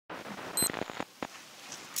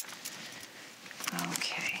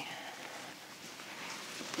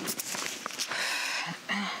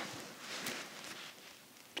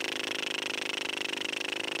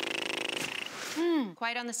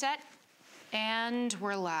Quiet on the set. And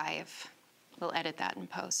we're live. We'll edit that in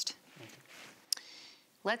post.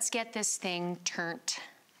 Let's get this thing turned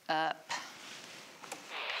up.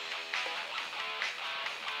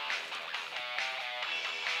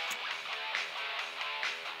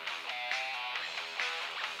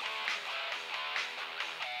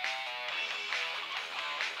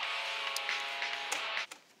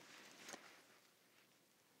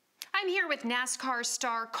 I'm here with NASCAR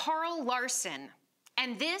star Carl Larson,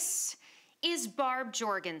 and this is Barb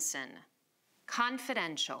Jorgenson,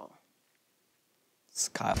 Confidential. It's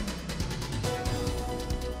Kyle.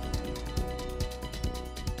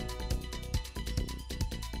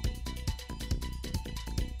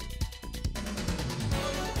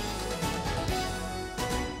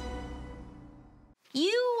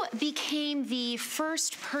 You became the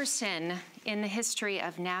first person in the history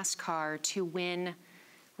of NASCAR to win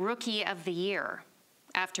Rookie of the Year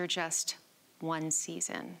after just one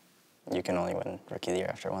season. You can only win Rookie of the Year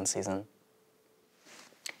after one season.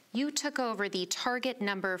 You took over the Target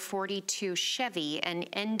number 42 Chevy and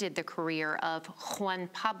ended the career of Juan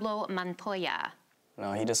Pablo Montoya.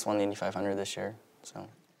 No, he just won the Indy 500 this year, so.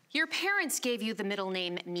 Your parents gave you the middle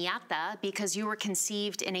name Miata because you were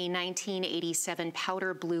conceived in a 1987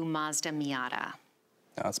 powder blue Mazda Miata.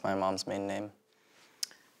 No, it's my mom's maiden name.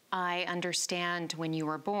 I understand when you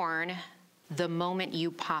were born, the moment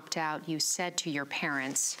you popped out, you said to your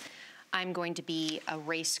parents, I'm going to be a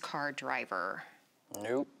race car driver.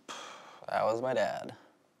 Nope, that was my dad.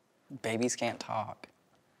 Babies can't talk.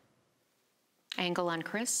 Angle on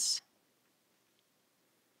Chris?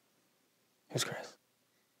 Who's Chris?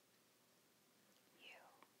 You.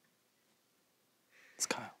 It's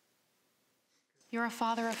Kyle. You're a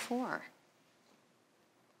father of 4.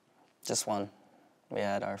 Just one. We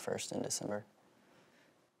had our first in December.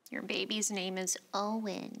 Your baby's name is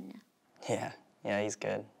Owen. Yeah, he's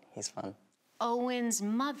good. He's fun. Owen's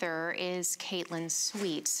mother is Caitlin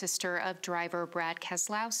Sweet, sister of driver Brad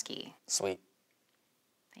Keselowski. Sweet.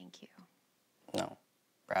 Thank you. No,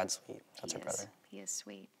 Brad's Sweet. That's her brother. He is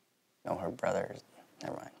sweet. No, her brother.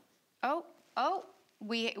 Never mind. Oh,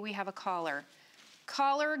 we have a caller.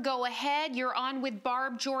 Caller, go ahead. You're on with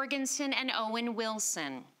Barb Jorgenson and Owen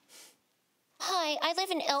Wilson. Hi, I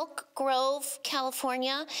live in Elk Grove,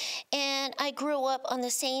 California, and I grew up on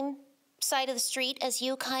the same side of the street as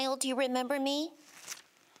you, Kyle. Do you remember me?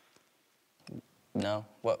 No.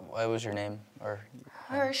 What was your name? Or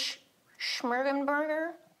Hirsch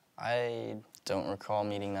Schmergenberger? I don't recall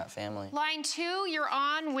meeting that family. Line 2, you're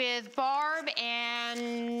on with Barb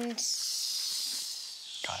and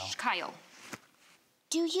Kyle.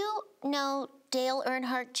 Do you know Dale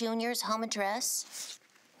Earnhardt Jr.'s home address?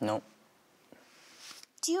 Nope.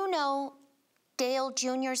 Do you know Dale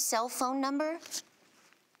Jr.'s cell phone number?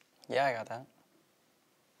 Yeah, I got that.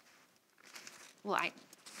 Well,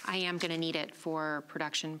 I am gonna need it for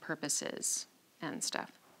production purposes and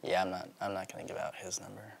stuff. Yeah, I'm not gonna give out his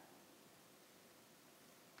number.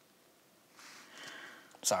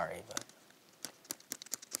 Sorry, but.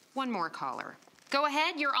 One more caller. Go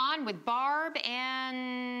ahead, you're on with Barb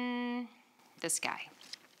and this guy.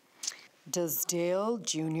 Does Dale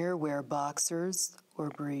Jr. wear boxers or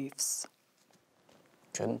briefs?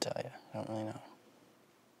 Couldn't tell you. I don't really know.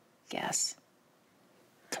 Guess.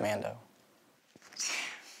 Commando.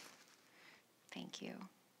 Thank you.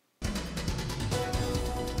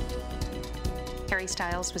 Harry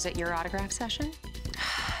Styles was at your autograph session?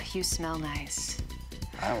 You smell nice.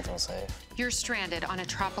 I don't feel safe. You're stranded on a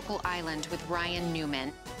tropical island with Ryan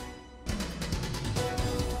Newman.